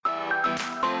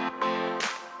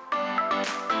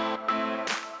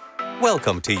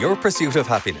Welcome to Your Pursuit of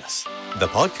Happiness, the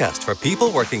podcast for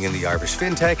people working in the Irish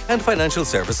fintech and financial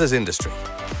services industry.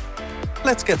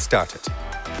 Let's get started.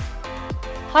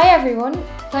 Hi everyone,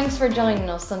 thanks for joining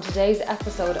us on today's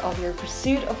episode of Your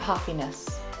Pursuit of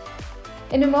Happiness.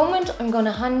 In a moment, I'm going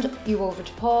to hand you over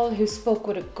to Paul, who spoke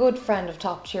with a good friend of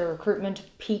Top Tier Recruitment,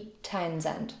 Pete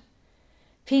Townsend.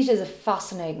 Pete is a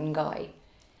fascinating guy.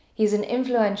 He's an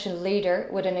influential leader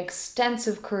with an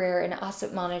extensive career in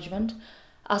asset management,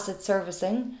 asset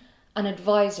servicing and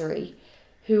advisory,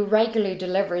 who regularly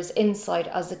delivers insight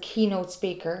as a keynote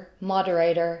speaker,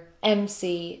 moderator,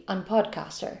 MC and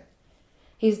podcaster.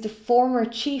 He's the former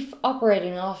Chief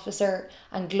Operating Officer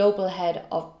and Global Head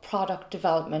of Product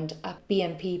Development at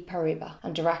BNP Paribas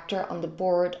and Director on the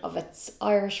board of its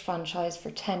Irish franchise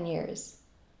for 10 years.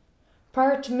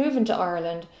 Prior to moving to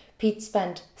Ireland, Pete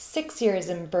spent 6 years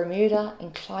in Bermuda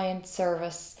in client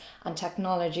service and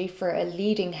technology for a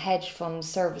leading hedge fund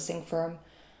servicing firm,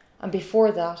 and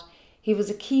before that, he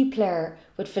was a key player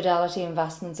with Fidelity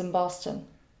Investments in Boston.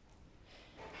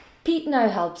 Pete now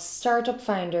helps startup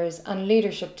founders and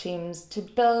leadership teams to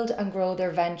build and grow their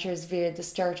ventures via the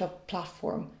startup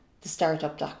platform,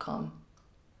 thestartup.com.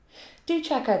 Do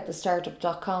check out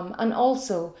thestartup.com and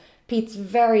also Pete's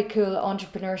very cool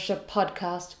entrepreneurship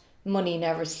podcast, Money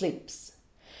Never Sleeps.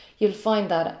 You'll find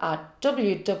that at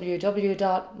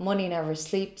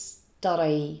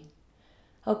www.moneyneversleeps.ie.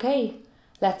 Okay,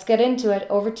 let's get into it.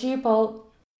 Over to you, Paul.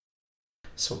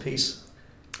 So, Pete.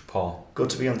 Paul.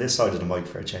 Good to be on this side of the mic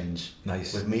for a change.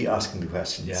 Nice. With me asking the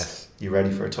questions. Yes. You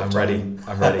ready for a tough time?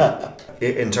 I'm ready.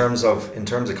 In terms of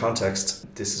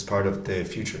context, this is part of the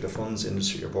Future of the Funds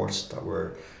Industry report that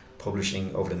we're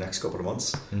publishing over the next couple of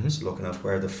months. Mm-hmm. So looking at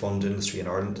where the fund industry in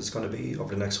Ireland is going to be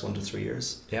over the next 1 to 3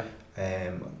 years. Yeah.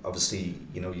 Obviously,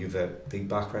 you've a big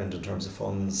background in terms of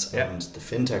funds yeah. and the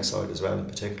fintech side as well in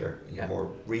particular, in your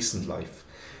more recent life.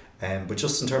 But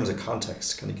just in terms of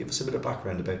context, can you give us a bit of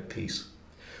background about Pete?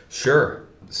 Sure.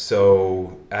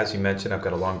 So, as you mentioned, I've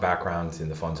got a long background in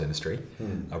the funds industry.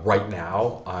 Right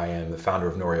now, I am the founder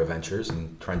of Norio Ventures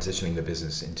and transitioning the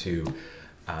business into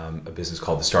a business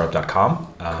called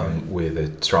thestartup.com with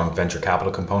a strong venture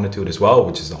capital component to it as well,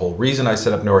 which is the whole reason I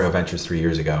set up Norio Ventures 3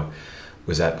 years ago,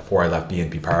 was that before I left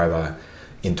BNP Paribas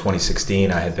in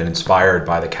 2016, I had been inspired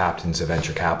by the captains of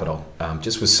venture capital,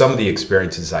 just with some of the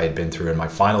experiences I had been through in my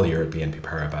final year at BNP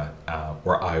Paribas,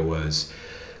 where I was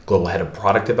global head of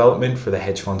product development for the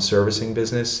hedge fund servicing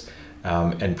business,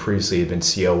 and previously had been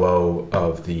COO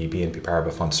of the BNP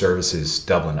Paribas Fund Services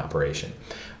Dublin operation.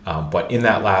 But in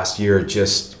that last year,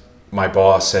 just my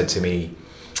boss said to me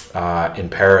in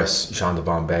Paris, Jean de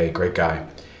Bombay, great guy,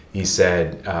 he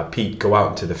said, Pete, go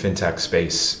out into the fintech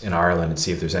space in Ireland and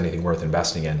see if there's anything worth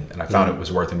investing in. And I found it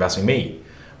was worth investing in me,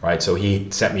 right? So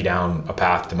he sent me down a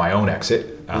path to my own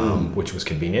exit, which was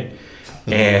convenient.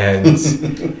 And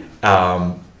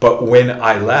but when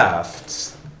I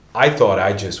left, I thought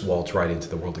I'd just waltz right into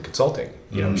the world of consulting.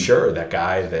 Sure, that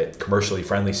guy, that commercially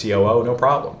friendly COO, no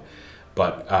problem.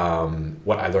 But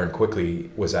what I learned quickly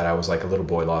was that I was like a little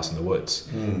boy lost in the woods.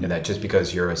 And that just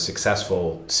because you're a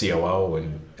successful COO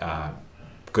and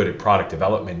good at product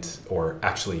development, or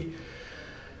actually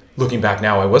looking back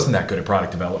now, I wasn't that good at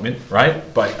product development,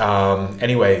 right? But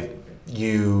anyway,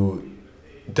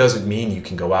 doesn't mean you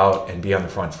can go out and be on the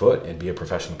front foot and be a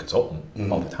professional consultant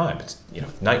all the time. It's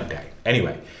night and day.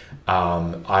 Anyway,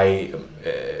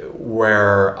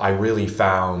 where I really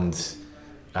found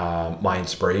my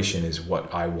inspiration is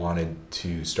what I wanted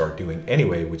to start doing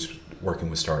anyway, which was working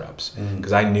with startups,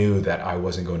 because I knew that I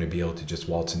wasn't going to be able to just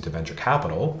waltz into venture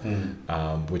capital,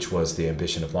 which was the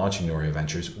ambition of launching Norio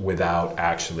Ventures, without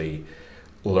actually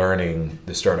learning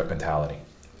the startup mentality.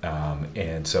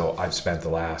 And so I've spent the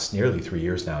last nearly 3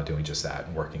 years now doing just that,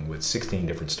 and working with 16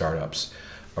 different startups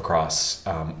across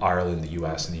Ireland, the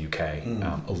US, and the UK,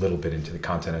 a little bit into the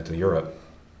continental Europe,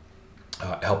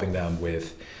 helping them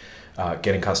with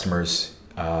getting customers,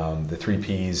 the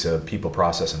 3 Ps of people,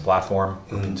 process, and platform.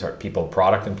 People,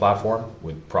 product, and platform,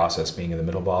 with process being in the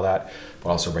middle of all that, but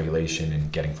also regulation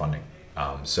and getting funding.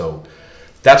 So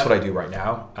that's what I do right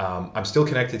now. I'm still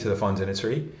connected to the funds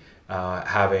industry.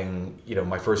 Having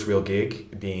my first real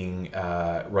gig being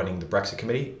running the Brexit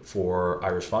committee for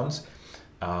Irish funds,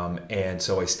 and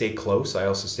so I stay close. I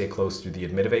also stay close through the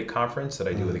Admitivate conference that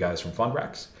I do with the guys from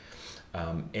FundRex,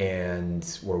 and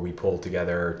where we pull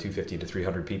together 250 to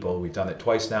 300 people. We've done it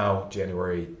twice now,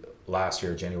 January last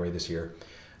year, January this year,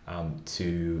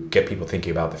 to get people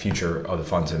thinking about the future of the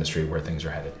funds industry, where things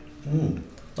are headed.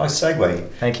 Nice segue.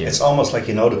 Thank you. It's almost like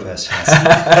you know the questions.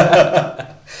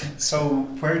 So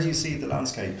where do you see the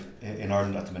landscape in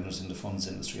Ireland at the minute in the funds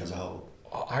industry as a whole?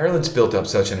 Ireland's built up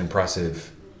such an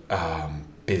impressive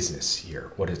business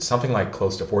here. What it's something like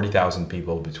close to 40,000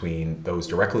 people between those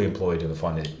directly employed in the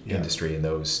fund industry and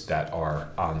those that are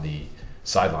on the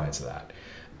sidelines of that.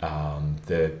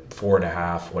 The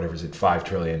 $5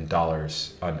 trillion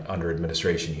under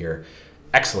administration here,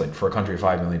 excellent for a country of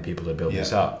 5 million people to build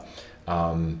this up.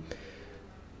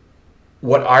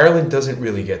 What Ireland doesn't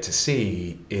really get to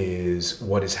see is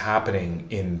what is happening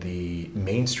in the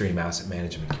mainstream asset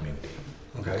management community.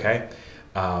 Okay?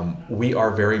 We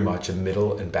are very much a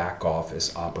middle and back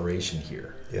office operation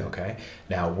here. Okay.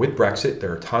 Now with Brexit,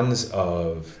 there are tons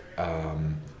of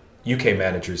UK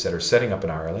managers that are setting up in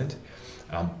Ireland,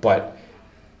 but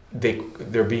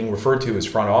they're being referred to as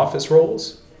front office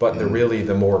roles, but they're really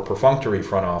the more perfunctory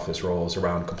front office roles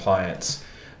around compliance,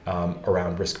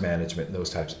 around risk management, and those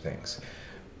types of things.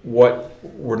 What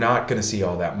we're not going to see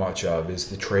all that much of is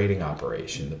the trading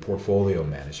operation, the portfolio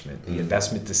management, the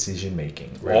investment decision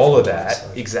making. All of that,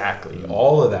 exactly.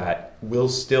 All of that will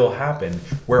still happen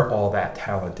where all that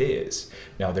talent is.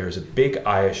 Now, there's a big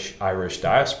Irish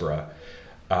diaspora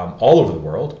all over the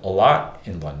world, a lot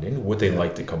in London. Would they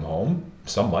like to come home?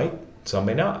 Some might, some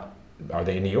may not. Are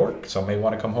they in New York? Some may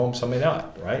want to come home, some may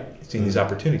not, right? Seeing these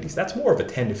opportunities. That's more of a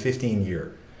 10 to 15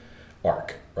 year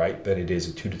arc, right, than it is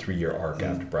a 2 to 3 year arc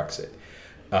after Brexit.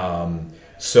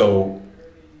 So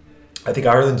I think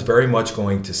Ireland's very much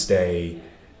going to stay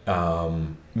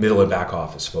middle and back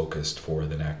office focused for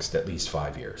the next at least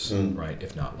 5 years, right,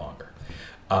 if not longer.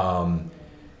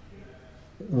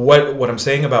 What I'm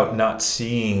saying about not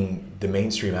seeing the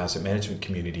mainstream asset management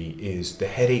community is the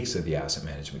headaches of the asset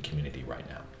management community right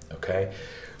now, okay,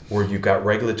 where you've got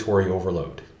regulatory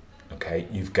overload, okay,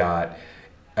 you've got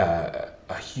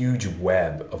a huge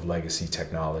web of legacy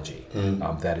technology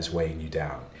that is weighing you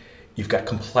down. You've got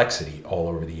complexity all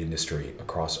over the industry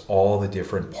across all the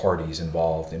different parties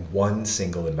involved in one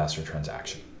single investor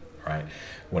transaction, right?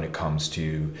 When it comes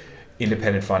to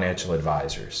independent financial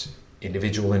advisors,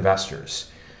 individual investors,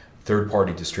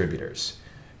 third-party distributors,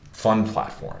 fund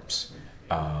platforms,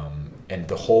 and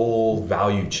the whole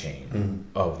value chain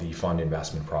of the fund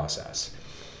investment process.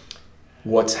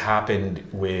 What's happened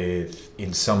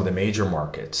in some of the major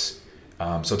markets,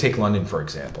 so take London for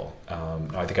example.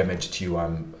 I think I mentioned to you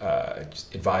I'm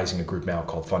advising a group now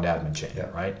called Fund Admin Chain,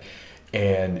 right?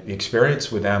 And the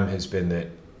experience with them has been that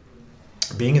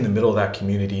being in the middle of that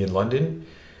community in London,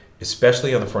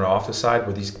 especially on the front office side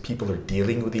where these people are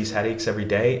dealing with these headaches every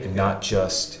day and not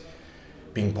just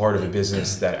being part of a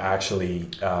business that actually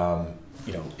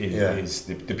is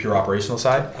the pure operational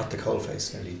side. At the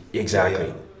coalface nearly.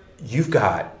 Exactly. You've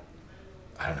got,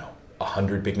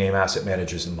 100 big name asset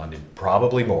managers in London,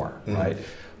 probably more, right?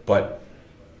 But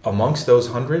amongst those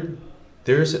 100,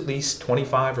 there's at least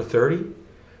 25 or 30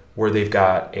 where they've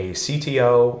got a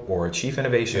CTO or a chief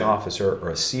innovation officer or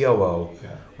a COO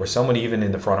or someone even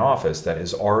in the front office that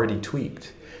has already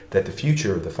tweaked that the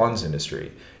future of the funds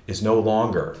industry is no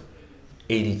longer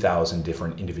 80,000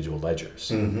 different individual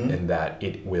ledgers, and that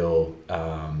it will,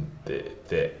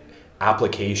 the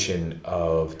application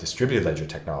of distributed ledger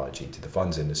technology to the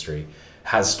funds industry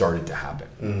has started to happen.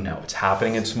 Now it's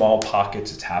happening in small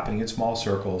pockets, it's happening in small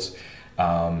circles.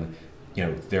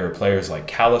 There are players like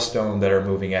Calastone that are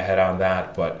moving ahead on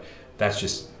that, but that's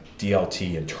just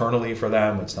DLT internally for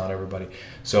them, it's not everybody.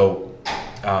 So,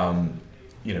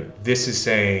 this is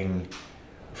saying,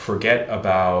 forget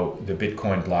about the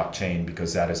Bitcoin blockchain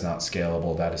because that is not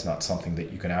scalable. That is not something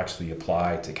that you can actually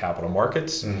apply to capital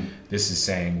markets. This is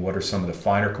saying, what are some of the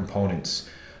finer components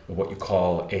of what you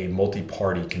call a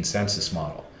multi-party consensus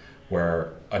model,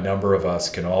 where a number of us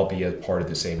can all be a part of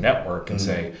the same network and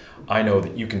say, I know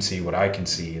that you can see what I can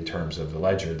see in terms of the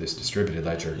ledger, this distributed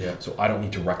ledger, so I don't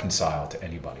need to reconcile to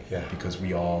anybody because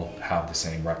we all have the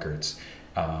same records.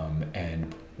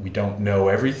 And we don't know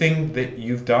everything that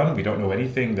you've done. We don't know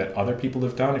anything that other people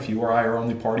have done if you or I are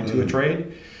only party to a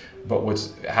trade. But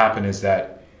what's happened is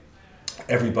that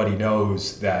everybody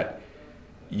knows that,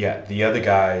 the other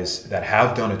guys that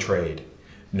have done a trade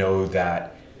know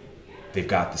that they've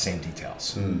got the same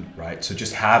details, right? So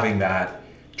just having that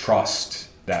trust,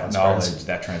 that knowledge,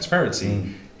 that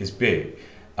transparency is big.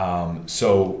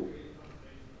 So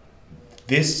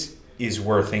this is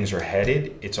where things are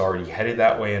headed. It's already headed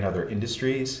that way in other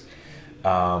industries.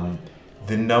 The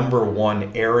number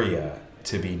one area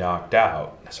to be knocked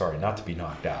out,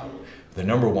 the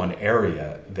number one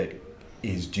area that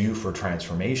is due for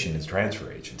transformation is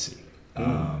transfer agency.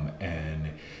 And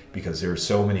because there are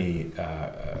so many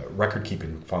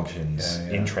record-keeping functions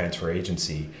in transfer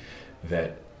agency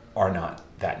that are not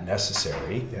that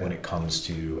necessary when it comes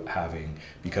to having,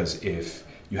 because if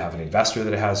You have an investor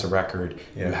that has a record.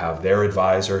 Yeah. You have their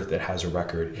advisor that has a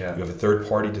record. Yeah. You have a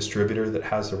third-party distributor that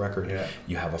has the record. Yeah.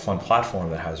 You have a fund platform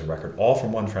that has a record, all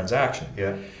from one transaction.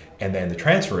 Yeah. And then the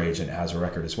transfer agent has a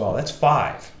record as well. That's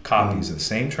 5 copies of the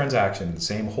same transaction, the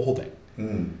same holding.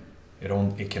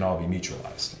 It can all be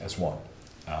mutualized as one.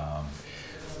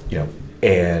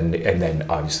 And then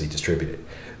obviously distributed.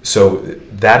 So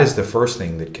that is the first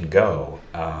thing that can go.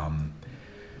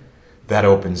 That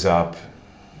opens up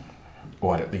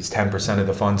at least 10% of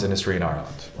the funds industry in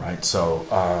Ireland, right? So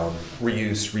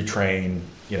reuse, retrain,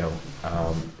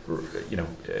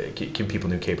 give people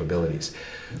new capabilities.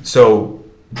 So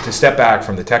to step back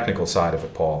from the technical side of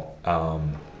it, Paul,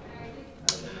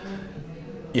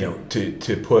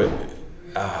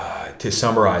 to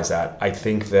summarize that, I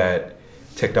think that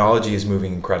technology is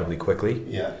moving incredibly quickly.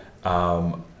 Yeah.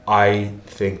 I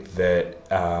think that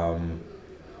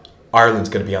Ireland's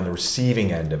going to be on the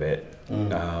receiving end of it,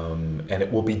 and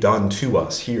it will be done to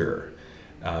us here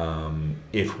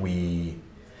if we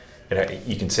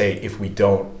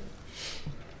don't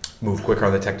move quicker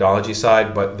on the technology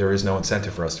side, but there is no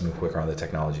incentive for us to move quicker on the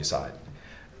technology side.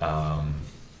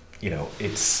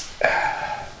 It's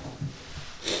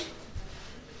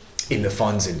in the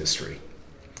funds industry.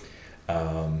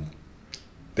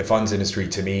 The funds industry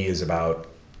to me is about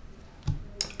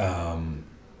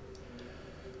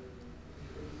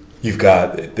you've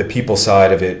got the people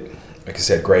side of it, like I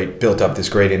said, built up this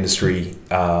great industry,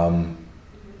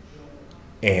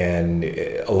 and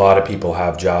a lot of people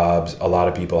have jobs, a lot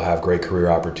of people have great career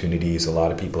opportunities, a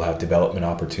lot of people have development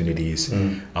opportunities.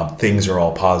 Things are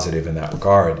all positive in that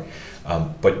regard.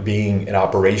 But being an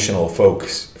operational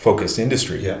focused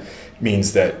industry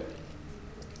means that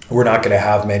we're not going to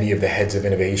have many of the heads of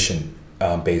innovation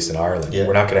based in Ireland. Yeah.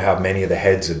 We're not going to have many of the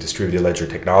heads of distributed ledger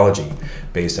technology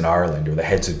based in Ireland, or the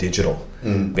heads of digital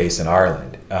based in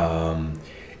Ireland.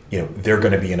 They're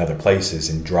going to be in other places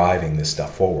and driving this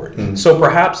stuff forward. So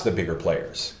perhaps the bigger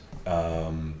players,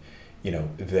 like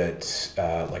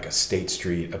a State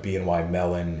Street, a BNY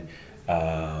Mellon,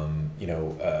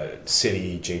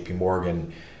 Citi, JP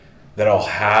Morgan, that all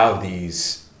have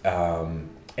these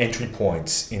entry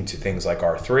points into things like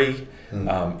R3,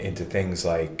 into things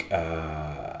like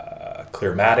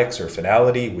Clearmatics or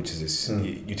Finality, which is this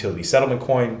utility settlement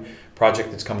coin project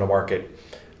that's come to market.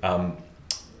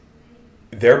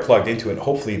 They're plugged into it.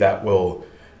 Hopefully that will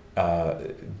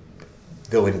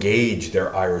they'll engage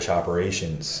their Irish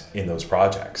operations in those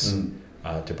projects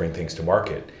to bring things to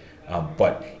market.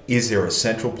 But is there a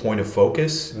central point of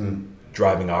focus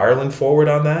driving Ireland forward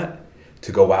on that?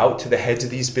 To go out to the heads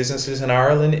of these businesses in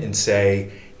Ireland and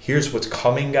say, here's what's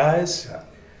coming, guys.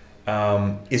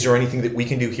 Is there anything that we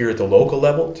can do here at the local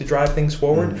level to drive things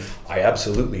forward? I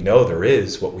absolutely know there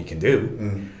is what we can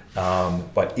do.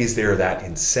 But is there that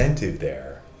incentive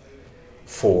there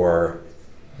for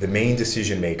the main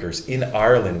decision makers in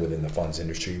Ireland within the funds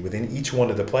industry, within each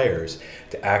one of the players,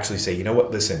 to actually say, you know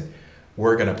what, listen,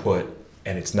 we're going to put,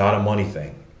 and it's not a money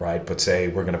thing, right? But say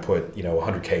we're going to put,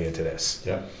 $100K into this.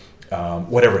 Yeah.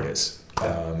 Whatever it is,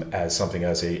 as something,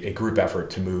 as a group effort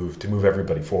to move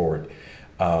everybody forward.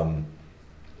 I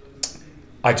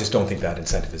just don't think that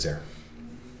incentive is there.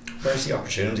 Where's the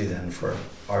opportunity then for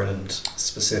Ireland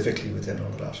specifically within all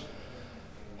of that?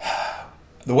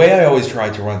 The way I always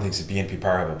tried to run things at BNP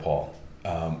Paribas, Paul,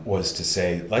 was to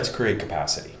say, let's create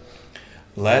capacity.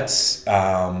 Let's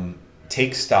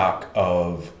take stock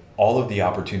of all of the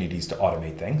opportunities to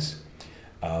automate things.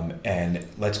 And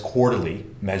let's quarterly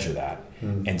measure that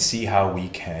and see how we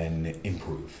can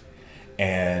improve.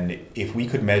 And if we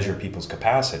could measure people's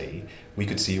capacity, we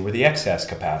could see where the excess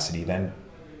capacity then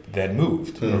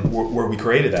moved, where we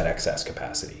created that excess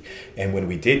capacity. And when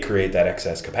we did create that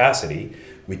excess capacity,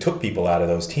 we took people out of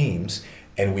those teams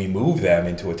and we moved them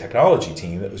into a technology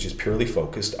team that was just purely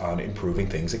focused on improving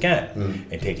things again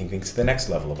and taking things to the next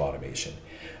level of automation.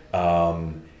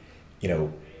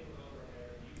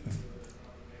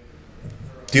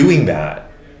 Doing that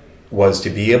was to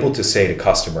be able to say to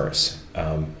customers,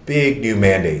 big new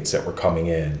mandates that were coming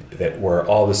in, that were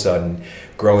all of a sudden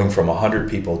growing from 100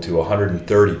 people to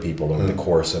 130 people over the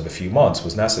course of a few months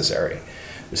was necessary.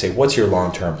 To say, what's your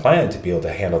long-term plan to be able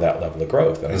to handle that level of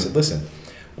growth? And I said, listen,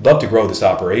 I'd love to grow this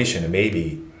operation to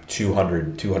maybe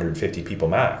 200, 250 people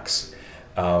max,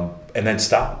 and then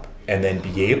stop. And then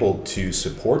be able to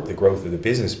support the growth of the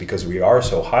business because we are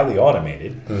so highly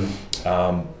automated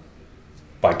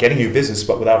by getting new business,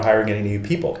 but without hiring any new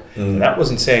people. And that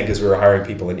wasn't saying because we were hiring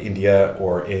people in India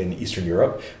or in Eastern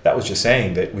Europe. That was just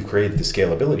saying that we've created the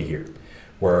scalability here,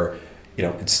 where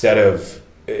instead of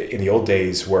in the old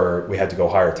days where we had to go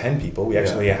hire 10 people, we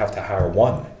actually have to hire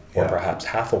one or perhaps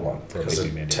half of one for a because big new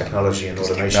of mandate. technology and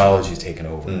automation. Technology is taken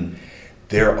over.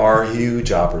 There are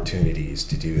huge opportunities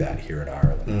to do that here in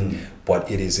Ireland, but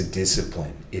it is a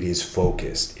discipline. It is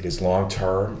focused. It is long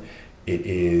term. It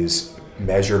is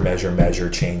measure,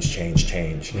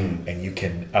 change. And you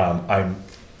can, I'm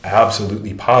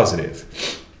absolutely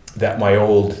positive that my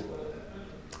old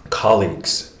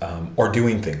colleagues are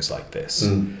doing things like this.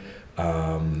 And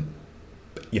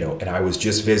I was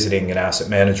just visiting an asset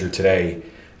manager today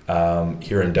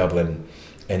here in Dublin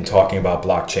and talking about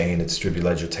blockchain and distributed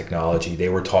ledger technology. They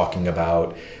were talking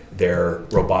about their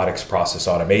robotics process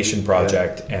automation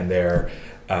project and their,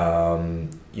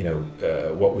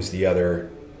 what was the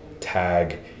other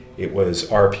tag? It was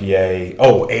RPA.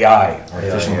 Oh, AI,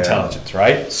 artificial intelligence,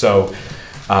 right? So,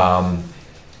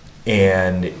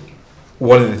 and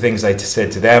one of the things I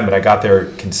said to them, and I got their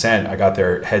consent, I got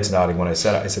their heads nodding when I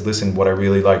said, listen, what I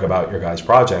really like about your guys'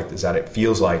 project is that it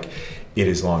feels like it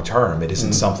is long term. It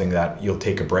isn't something that you'll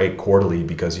take a break quarterly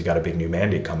because you got a big new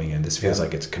mandate coming in. This feels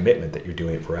like it's a commitment that you're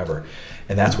doing it forever.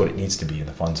 And that's what it needs to be in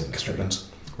the funds industry.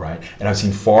 Right? And I've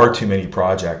seen far too many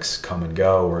projects come and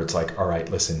go where it's like, all right,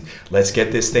 listen, let's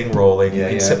get this thing rolling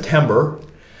in September.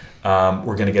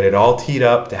 We're going to get it all teed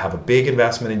up to have a big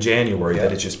investment in January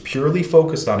that is just purely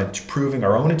focused on improving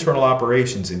our own internal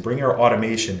operations and bringing our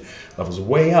automation levels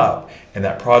way up. And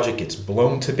that project gets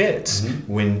blown to bits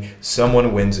when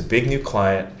someone wins a big new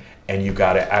client and you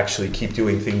got to actually keep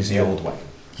doing things the old way.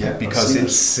 Because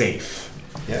it's safe.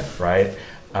 Right?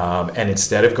 And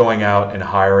instead of going out and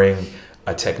hiring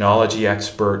a technology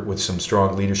expert with some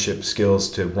strong leadership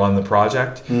skills to run the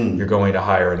project, you're going to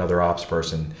hire another ops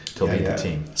person to lead the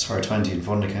team. It's hard 20 in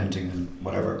fund accounting and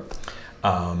whatever.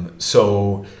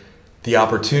 So the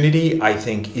opportunity, I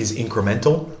think, is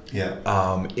incremental.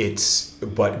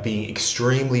 But being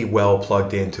extremely well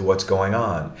plugged into what's going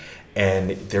on.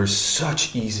 And there's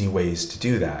such easy ways to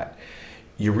do that.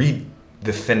 You read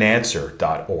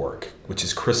thefinancer.org, which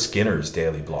is Chris Skinner's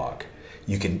daily blog.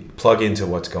 You can plug into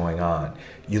what's going on.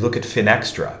 You look at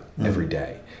FinExtra every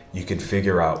day. You can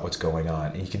figure out what's going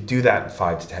on. And you can do that in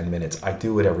 5 to 10 minutes. I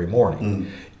do it every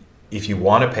morning. If you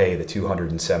want to pay the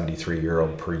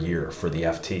 €273 per year for the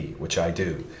FT, which I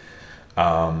do,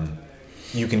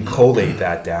 you can collate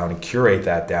that down and curate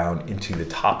that down into the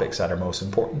topics that are most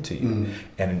important to you.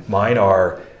 And mine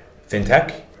are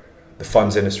fintech, the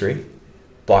funds industry,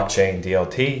 blockchain,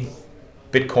 DLT,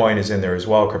 Bitcoin is in there as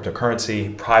well,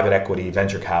 cryptocurrency, private equity,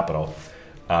 venture capital,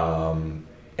 and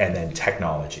then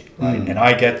technology. Right? And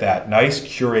I get that nice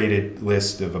curated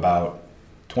list of about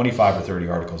 25 or 30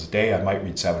 articles a day. I might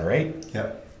read 7 or 8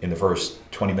 in the first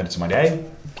 20 minutes of my day,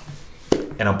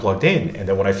 and I'm plugged in. And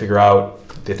then when I figure out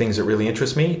the things that really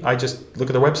interest me, I just look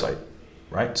at their website.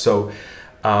 Right? So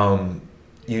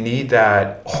you need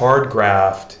that hard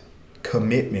graft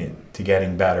commitment to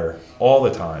getting better all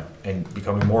the time and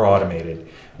becoming more automated.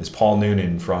 As Paul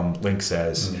Noonan from Link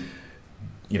says,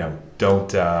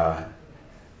 don't,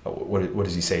 what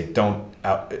does he say? Don't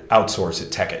outsource it,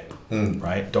 tech it,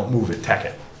 right? Don't move it, tech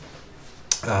it.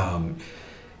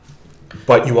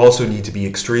 But you also need to be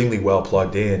extremely well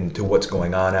plugged in to what's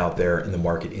going on out there in the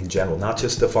market in general, not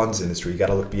just the funds industry. You got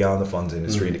to look beyond the funds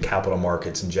industry into capital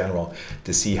markets in general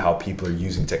to see how people are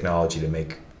using technology to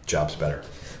make jobs better.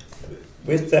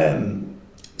 With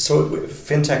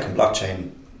fintech and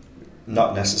blockchain,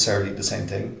 not necessarily the same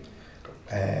thing.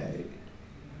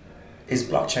 Is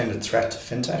blockchain a threat to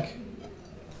fintech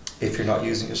if you're not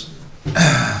using it?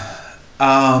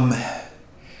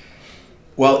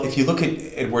 Well, if you look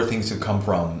at where things have come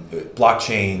from,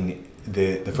 blockchain,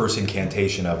 the first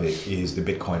incantation of it is the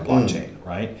Bitcoin blockchain,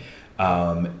 right?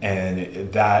 And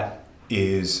that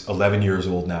is 11 years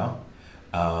old now.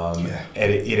 And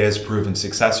it has proven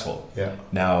successful.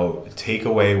 Now, take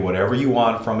away whatever you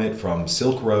want from it, from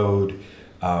Silk Road,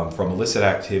 from illicit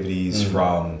activities,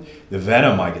 from the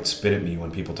venom I get spit at me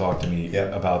when people talk to me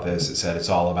about this. It said it's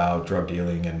all about drug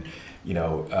dealing and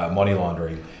money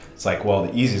laundering. It's like, well,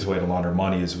 the easiest way to launder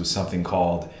money is with something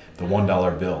called the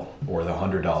 $1 bill or the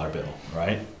 $100 bill,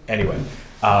 right? Anyway,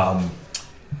 the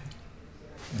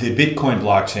Bitcoin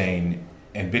blockchain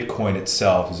and Bitcoin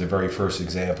itself is the very first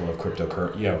example of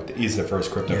cryptocurrency, is the first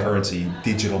cryptocurrency,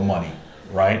 digital money,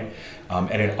 right?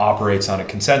 And it operates on a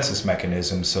consensus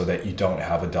mechanism so that you don't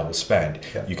have a double spend.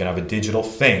 You can have a digital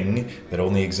thing that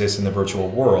only exists in the virtual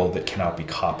world that cannot be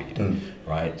copied,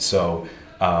 right? So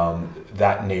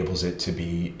that enables it to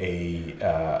be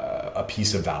a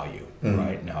piece of value,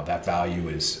 right? Now that value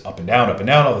is up and down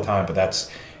all the time, but that's,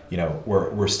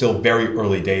 we're still very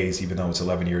early days, even though it's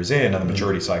 11 years in, on the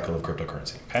maturity cycle of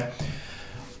cryptocurrency, okay?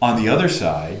 On the other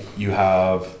side, you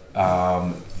have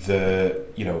the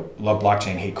love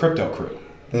blockchain, hate crypto crew,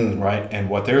 right? And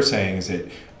what they're saying is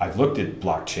that I've looked at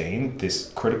blockchain,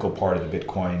 this critical part of the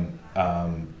Bitcoin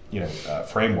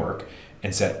framework,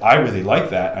 and said, I really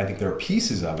like that. I think there are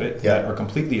pieces of it that are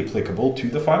completely applicable to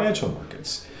the financial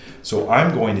markets. So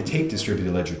I'm going to take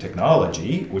distributed ledger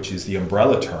technology, which is the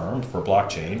umbrella term for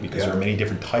blockchain, because there are many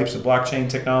different types of blockchain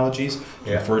technologies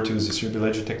referred to as distributed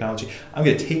ledger technology. I'm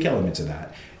going to take elements of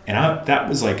that. And that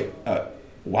was like,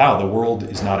 wow, the world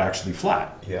is not actually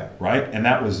flat, right? And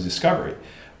that was a discovery.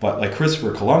 But like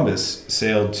Christopher Columbus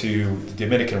sailed to the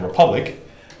Dominican Republic,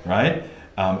 right,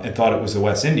 and thought it was the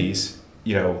West Indies.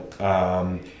 What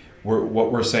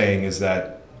we're saying is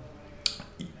that,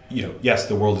 yes,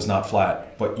 the world is not flat,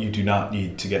 but you do not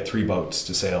need to get 3 boats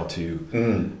to sail to,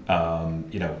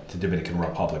 to Dominican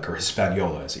Republic, or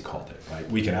Hispaniola, as he called it, right?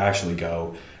 We can actually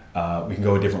go, we can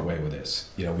go a different way with this.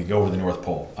 We can go over the North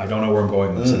Pole. I don't know where I'm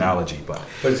going with this analogy, but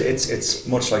it's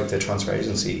much like the transfer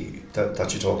agency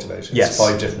that you talked about. It's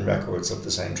 5 different records of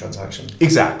the same transaction.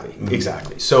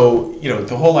 Exactly. So,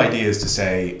 the whole idea is to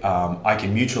say, I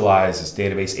can mutualize this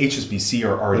database. HSBC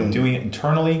are already doing it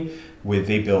internally.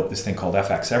 They built this thing called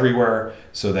FX Everywhere,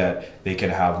 so that they can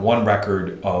have one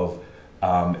record of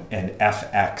an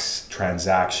FX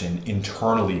transaction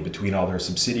internally between all their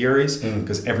subsidiaries,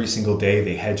 because every single day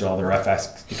they hedge all their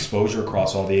FX exposure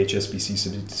across all the HSBC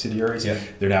subsidiaries.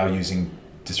 They're now using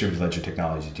distributed ledger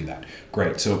technology to do that.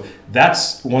 Great. So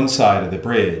that's one side of the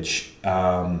bridge,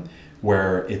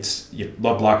 where it's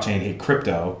love blockchain, hate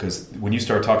crypto, because when you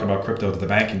start talking about crypto to the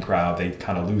banking crowd, they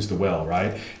kind of lose the will,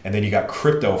 right? And then you got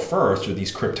crypto first, or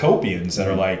these cryptopians that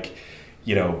are like,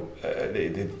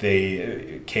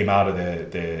 they came out of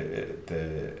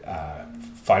the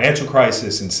financial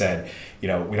crisis and said, we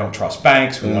don't trust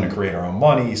banks, we want to create our own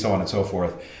money, so on and so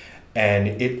forth.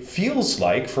 And it feels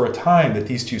like for a time that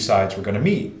these two sides were going to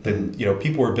meet. That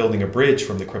people were building a bridge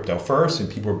from the crypto first,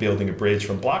 and people were building a bridge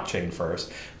from blockchain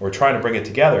first. We're trying to bring it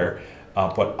together,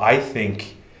 but I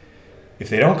think if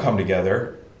they don't come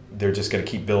together, they're just going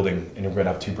to keep building, and we're going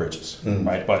to have 2 bridges,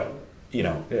 right? But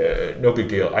no big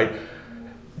deal.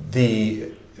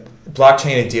 The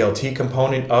blockchain and DLT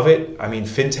component of it, I mean,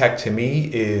 fintech to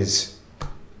me is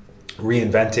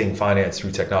reinventing finance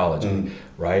through technology,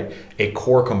 right? A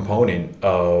core component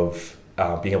of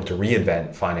being able to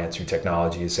reinvent finance through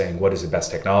technology is saying, what is the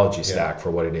best technology stack for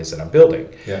what it is that I'm building?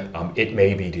 It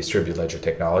may be distributed ledger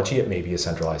technology, it may be a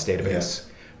centralized database,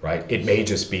 right? It may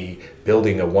just be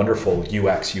building a wonderful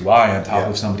UX UI on top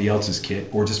of somebody else's kit,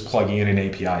 or just plugging in an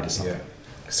API to something.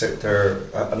 So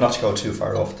not to go too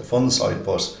far off the fun side,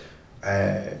 but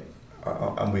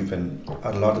and we've been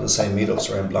at a lot of the same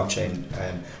meetups around blockchain,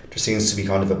 and there seems to be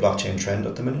kind of a blockchain trend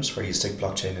at the minute where you stick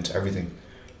blockchain into everything.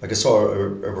 Like I saw a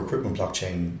recruitment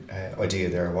blockchain idea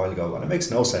there a while ago, and it makes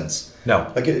no sense.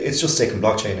 No. Like it's just sticking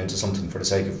blockchain into something for the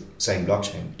sake of saying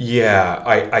blockchain. Yeah,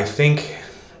 I think,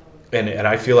 and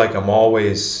I feel like I'm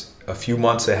always a few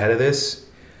months ahead of this.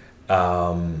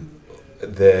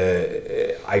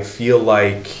 I feel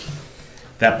like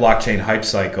that blockchain hype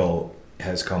cycle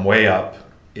has come way up.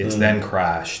 It's then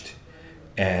crashed,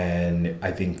 and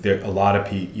I think there a lot of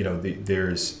people.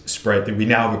 There's spread. We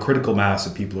now have a critical mass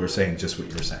of people who are saying just what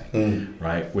you're saying,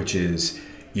 right? Which is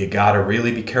you got to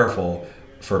really be careful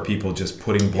for people just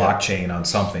putting blockchain on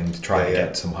something to try to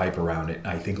get some hype around it. And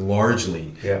I think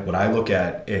largely what I look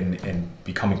at in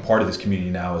becoming part of this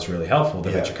community now is really helpful, the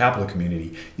venture capital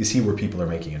community. You see where people are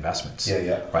making investments.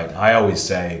 Right? And I always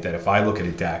say that if I look at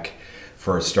a deck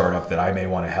for a startup that I may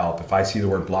want to help, if I see the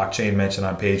word blockchain mentioned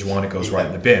on page 1, it goes right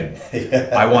in the bin.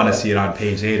 I want to see it on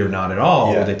page 8 or not at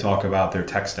all, where they talk about their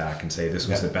tech stack and say this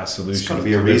was the best solution to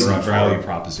deliver a value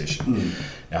proposition.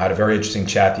 Now, I had a very interesting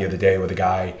chat the other day with a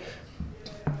guy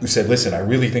who said, listen, I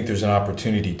really think there's an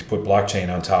opportunity to put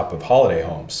blockchain on top of holiday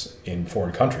homes in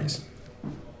foreign countries.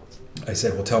 I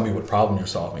said, well, tell me what problem you're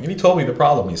solving. And he told me the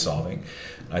problem he's solving.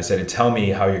 And I said, and tell me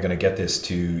how you're going to get this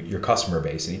to your customer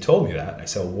base. And he told me that. And I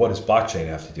said, well, what does blockchain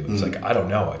have to do? He's like, I don't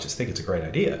know. I just think it's a great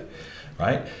idea.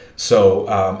 Right? So,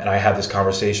 and I had this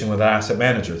conversation with an asset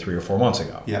manager 3 or 4 months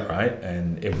ago. Right?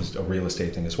 And it was a real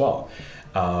estate thing as well.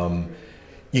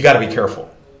 You got to be careful.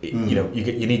 You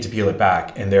need to peel it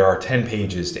back, and there are 10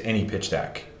 pages to any pitch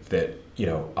deck that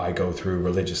I go through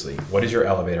religiously. What is your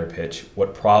elevator pitch?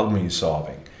 What problem are you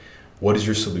solving? What is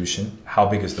your solution? How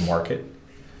big is the market?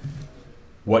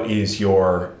 What is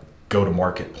your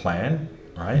go-to-market plan?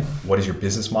 Right? What is your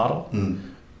business model?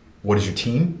 What is your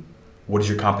team? What is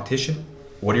your competition?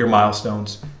 What are your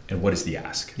milestones? And what is the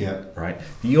ask? Right?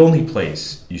 The only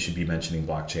place you should be mentioning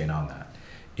blockchain on that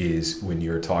is when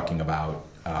you're talking about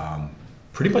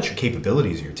pretty much your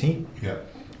capabilities of your team.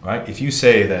 right? If you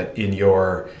say that in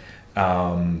your,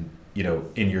 in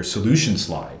your solution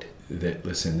slide that,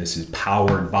 listen, this is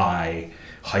powered by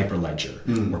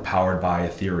Hyperledger or powered by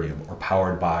Ethereum or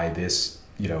powered by this,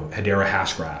 Hedera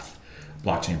Hashgraph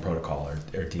blockchain protocol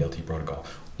or DLT protocol,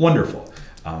 wonderful.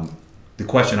 The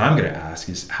question I'm going to ask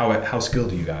is how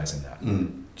skilled are you guys in that?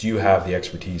 Do you have the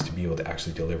expertise to be able to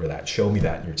actually deliver that? Show me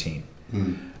that in your team,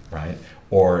 right?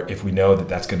 Or if we know that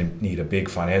that's going to need a big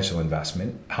financial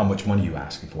investment, how much money are you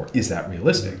asking for? Is that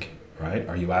realistic, right?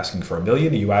 Are you asking for $1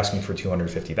 million? Are you asking for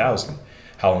 250,000?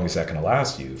 How long is that going to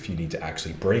last you if you need to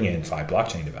actually bring in 5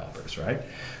 blockchain developers, right?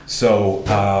 So,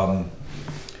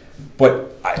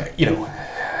 but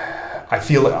I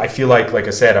feel like I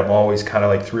said, I'm always kind of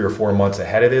like 3 or 4 months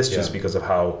ahead of this just because of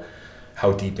how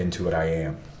deep into it I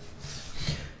am.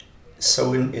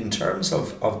 So in terms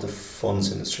of the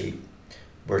funds industry,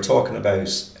 we're talking about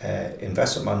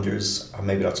investment managers, and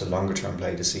maybe that's a longer term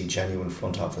play to see genuine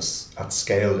front office at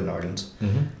scale in Ireland.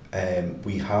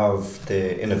 We have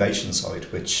the innovation side,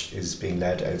 which is being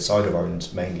led outside of Ireland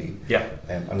mainly.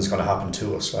 And it's going to happen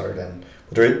to us rather than,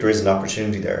 but there is an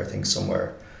opportunity there, I think,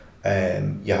 somewhere.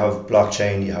 You have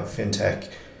blockchain, you have fintech.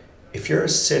 If you're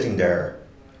sitting there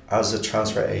as a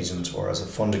transfer agent or as a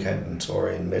fund accountant or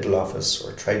in middle office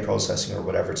or trade processing or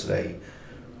whatever today,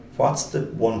 what's the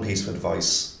one piece of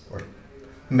advice or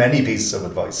many pieces of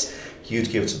advice you'd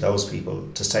give to those people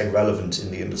to stay relevant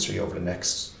in the industry over the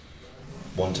next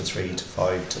 1 to 3 to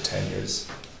 5 to 10 years?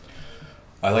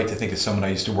 I like to think of someone I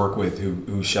used to work with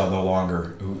who shall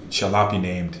not be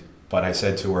named, but I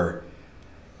said to her,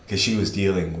 because she was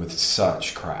dealing with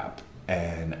such crap,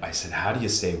 and I said, how do you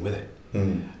stay with it?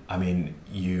 I mean,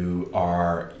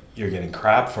 you're getting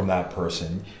crap from that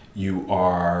person. You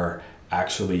are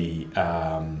actually,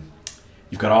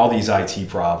 you've got all these IT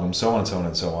problems, so on and so on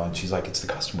and so on. She's like, it's the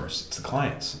customers, it's the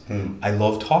clients. I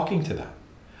love talking to them.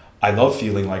 I love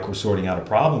feeling like we're sorting out a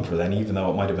problem for them, even though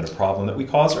it might have been a problem that we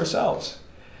caused ourselves.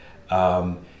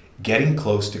 Getting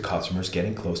close to customers,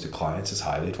 getting close to clients is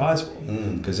highly advisable,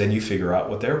 because then you figure out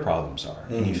what their problems are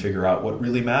and you figure out what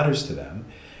really matters to them,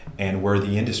 and where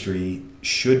the industry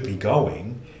should be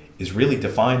going is really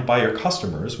defined by your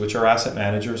customers, which are asset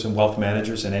managers and wealth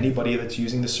managers and anybody that's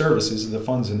using the services of the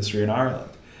funds industry in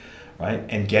Ireland, right?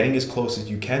 And getting as close as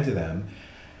you can to them.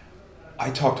 I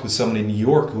talked with someone in New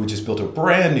York who just built a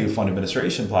brand new fund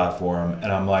administration platform,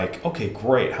 and I'm like, okay,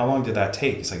 great. How long did that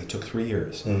take? It's like, it took 3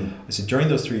 years. I said, during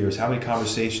those 3 years, how many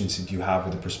conversations did you have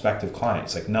with a prospective client?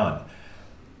 It's like, none. I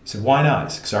said, why not? I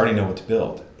said, because I already know what to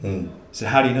build. I said,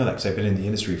 how do you know that? Because I've been in the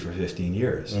industry for 15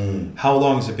 years. How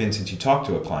long has it been since you talked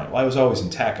to a client? Well, I was always in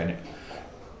tech. I knew.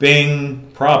 Bing,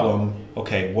 problem.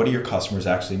 Okay, what do your customers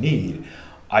actually need?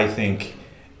 I think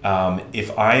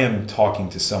if I am talking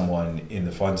to someone in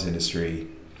the funds industry,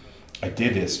 I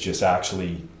did this just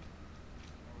actually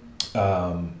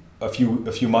a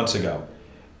few months ago,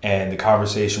 and the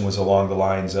conversation was along the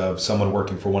lines of someone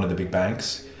working for one of the big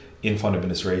banks in fund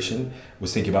administration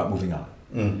was thinking about moving on.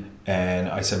 And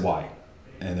I said, why?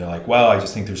 And they're like, well, I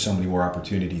just think there's so many more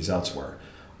opportunities elsewhere.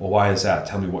 Well, why is that?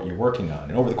 Tell me what you're working on.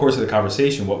 And over the course of the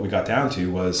conversation, what we got down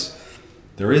to was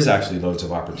there is actually loads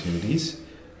of opportunities.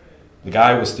 The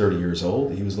guy was 30 years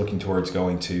old. He was looking towards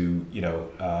going to,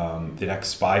 the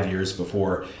next 5 years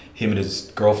before him and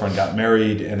his girlfriend got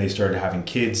married and they started having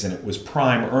kids, and it was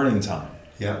prime earning time.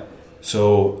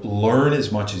 So learn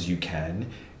as much as you can.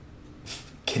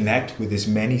 Connect with as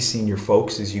many senior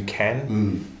folks as you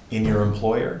can in your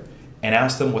employer, and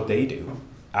ask them what they do.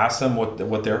 Ask them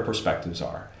what their perspectives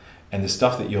are. And the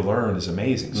stuff that you'll learn is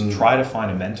amazing. So try to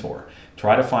find a mentor.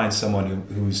 Try to find someone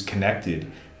who's connected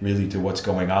really to what's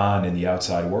going on in the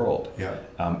outside world,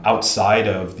 outside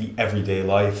of the everyday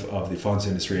life of the funds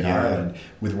industry in Ireland,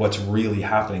 with what's really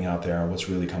happening out there and what's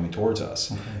really coming towards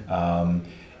us. I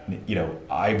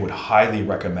would highly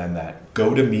recommend that.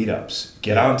 Go to meetups,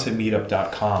 get onto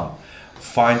meetup.com,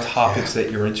 find topics that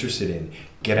you're interested in,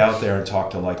 get out there and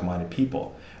talk to like-minded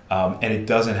people. And it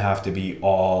doesn't have to be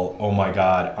all, oh my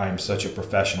God, I'm such a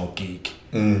professional geek.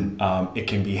 It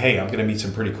can be, hey, I'm going to meet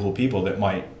some pretty cool people that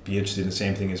might be interested in the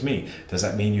same thing as me. Does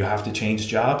that mean you have to change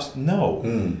jobs? No.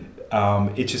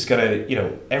 It's just going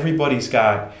to, everybody's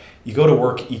got, you go to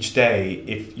work each day.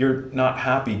 If you're not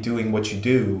happy doing what you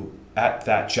do at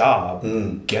that job,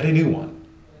 get a new one,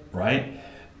 right?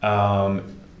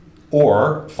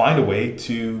 Or find a way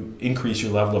to increase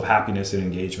your level of happiness and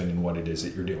engagement in what it is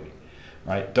that you're doing.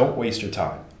 Right? Don't waste your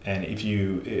time. And if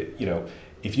you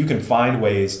can find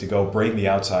ways to go bring the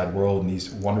outside world and these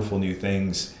wonderful new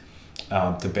things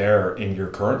to bear in your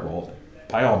current role,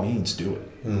 by all means, do it.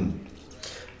 And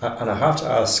I have to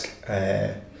ask,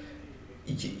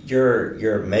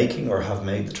 you're making or have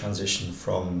made the transition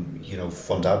from, you know,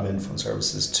 fund admin, fund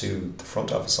services to the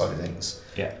front office side of things.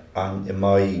 Yeah. And in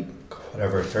my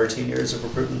 13 years of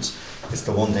recruitment, it's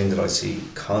the one thing that I see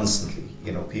constantly.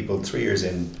 You know, people 3 years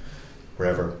in,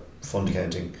 wherever, fund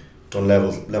accounting, done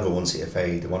level 1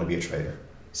 CFA, they want to be a trader.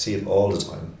 See it all the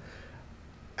time.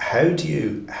 How do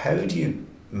you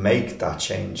make that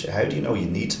change? How do you know you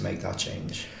need to make that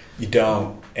change? You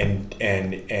don't,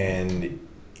 and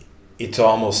it's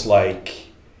almost like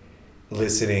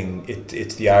listening.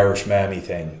 It's the Irish mammy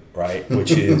thing, right?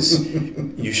 Which is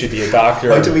you should be a doctor.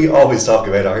 Why do we always talk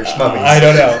about Irish mammies? I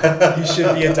don't know. You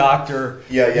should be a doctor.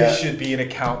 Yeah. You should be an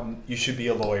accountant. You should be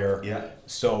a lawyer. Yeah.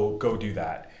 So go do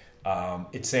that.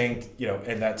 It's saying, you know,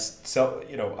 and that's so,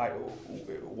 you know,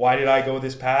 why did I go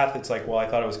this path? It's like, well, I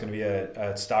thought I was going to be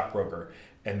a stockbroker.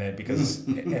 And then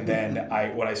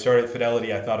when I started at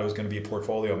Fidelity, I thought I was going to be a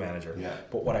portfolio manager. Yeah.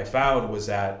 But what I found was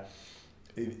that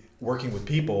working with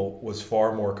people was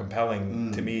far more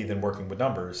compelling to me than working with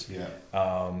numbers. Yeah.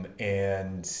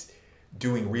 And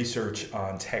doing research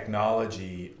on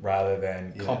technology rather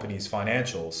than companies'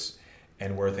 financials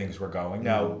and where things were going.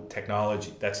 Now,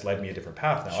 technology, that's led me a different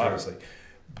path now, obviously.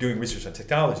 Doing research on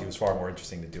technology was far more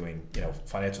interesting than doing, you know,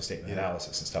 financial statement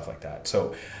analysis and stuff like that.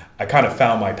 So I kind of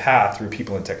found my path through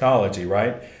people in technology,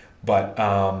 right? But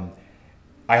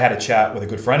I had a chat with a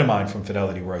good friend of mine from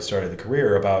Fidelity where I started the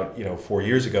career about, you know, 4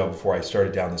 years ago before I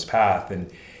started down this path. And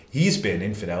he's been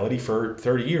in Fidelity for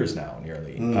 30 years now,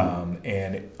 nearly.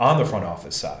 And on the front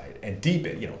office side and deep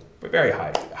in, you know, very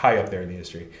high up there in the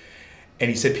industry. And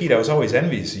he said, Pete, I was always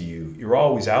envious of you. You're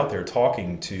always out there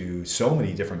talking to so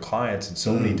many different clients and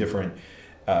so many different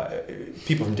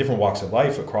people from different walks of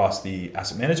life across the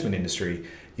asset management industry.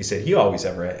 He said he always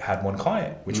ever had one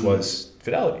client, which was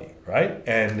Fidelity, right?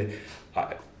 And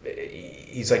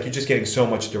he's like, you're just getting so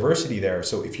much diversity there.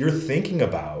 So if you're thinking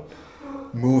about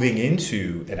moving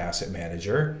into an asset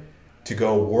manager to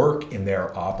go work in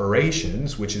their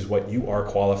operations, which is what you are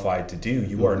qualified to do,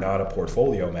 you are not a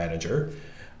portfolio manager.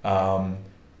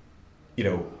 You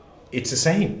know, it's the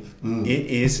same. It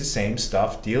is the same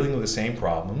stuff, dealing with the same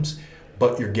problems,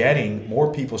 but you're getting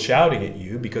more people shouting at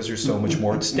you because there's so much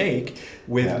more at stake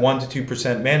with 1 to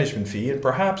 2% management fee and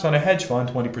perhaps on a hedge fund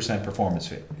 20% performance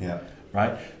fee. Yeah.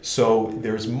 Right? So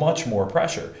there's much more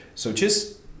pressure. So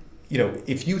just, you know,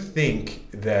 if you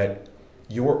think that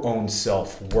your own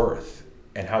self-worth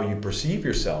and how you perceive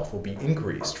yourself will be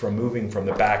increased from moving from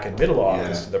the back and middle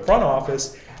office to the front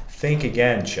office, think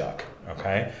again, Chuck,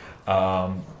 okay?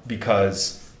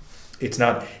 Because it's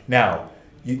not... Now,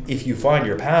 if you find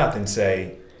your path and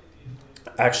say,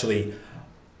 actually,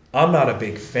 I'm not a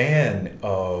big fan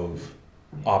of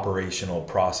operational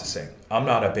processing. I'm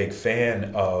not a big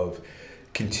fan of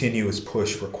continuous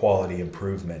push for quality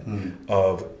improvement,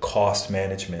 of cost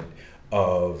management,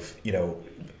 of, you know,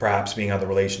 perhaps being on the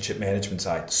relationship management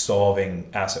side, solving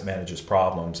asset managers'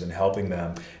 problems and helping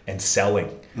them and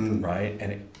selling, right?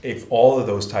 And if all of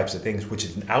those types of things, which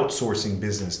is an outsourcing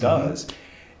business does,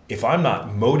 if I'm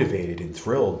not motivated and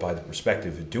thrilled by the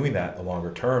perspective of doing that in the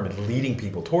longer term and leading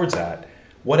people towards that,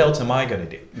 what else am I going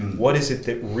to do? What is it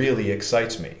that really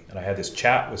excites me? And I had this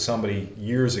chat with somebody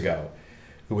years ago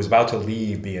who was about to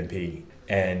leave BNP,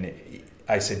 and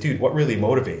I said, dude, what really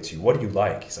motivates you? What do you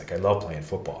like? He's like, I love playing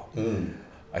football.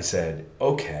 I said,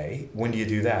 okay, when do you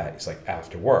do that? He's like,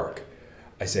 after work.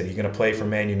 I said, are you going to play for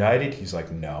Man United? He's like,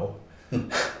 no.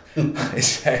 I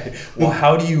said, well,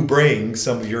 how do you bring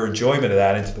some of your enjoyment of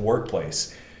that into the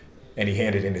workplace? And he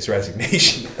handed in his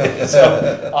resignation.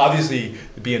 So obviously,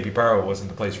 the BNP Paribas wasn't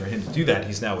the place for him to do that.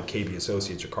 He's now with KB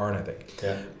Associates or Carn, I think.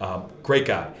 Yeah. Great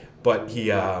guy. But he,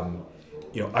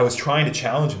 you know, I was trying to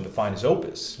challenge him to find his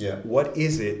opus. Yeah. What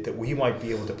is it that we might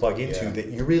be able to plug into that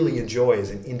you really enjoy as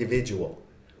an individual?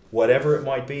 Whatever it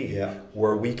might be,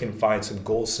 where we can find some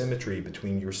goal symmetry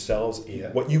between yourselves,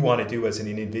 what you want to do as an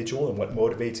individual and what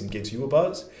motivates and gives you a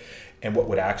buzz, and what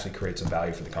would actually create some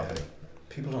value for the company.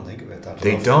 People don't think about that.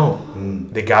 They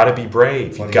don't. They got to be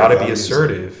brave. You got to be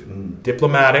assertive,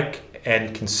 diplomatic,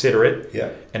 and considerate,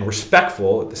 and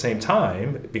respectful at the same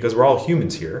time, because we're all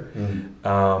humans here.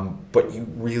 But you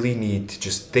really need to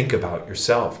just think about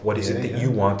yourself. What is it that you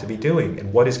want to be doing,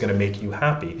 and what is going to make you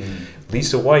happy?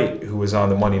 Lisa White, who was on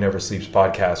the Money Never Sleeps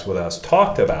podcast with us,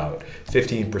 talked about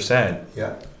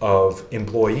 15% of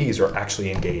employees are actually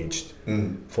engaged,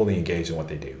 fully engaged in what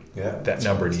they do. That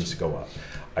number needs to go up.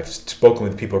 I've spoken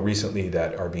with people recently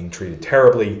that are being treated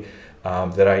terribly,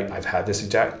 that I've had this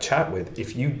exact chat with.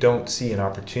 If you don't see an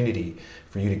opportunity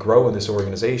for you to grow in this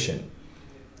organization,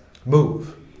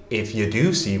 move. If you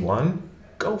do see one,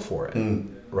 go for it,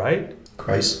 right?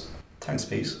 Grace. Thanks,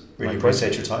 Pete. Really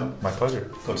appreciate your time. My pleasure.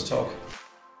 Good to talk.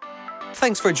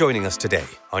 Thanks for joining us today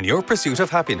on Your Pursuit of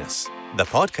Happiness, the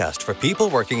podcast for people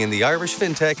working in the Irish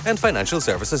fintech and financial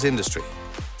services industry.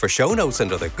 For show notes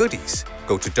and other goodies,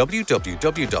 go to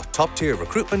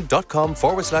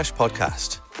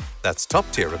www.toptierrecruitment.com/podcast. That's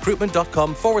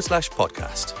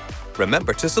toptierrecruitment.com/podcast.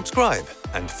 Remember to subscribe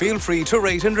and feel free to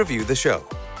rate and review the show.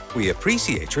 We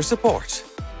appreciate your support.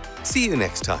 See you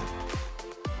next time.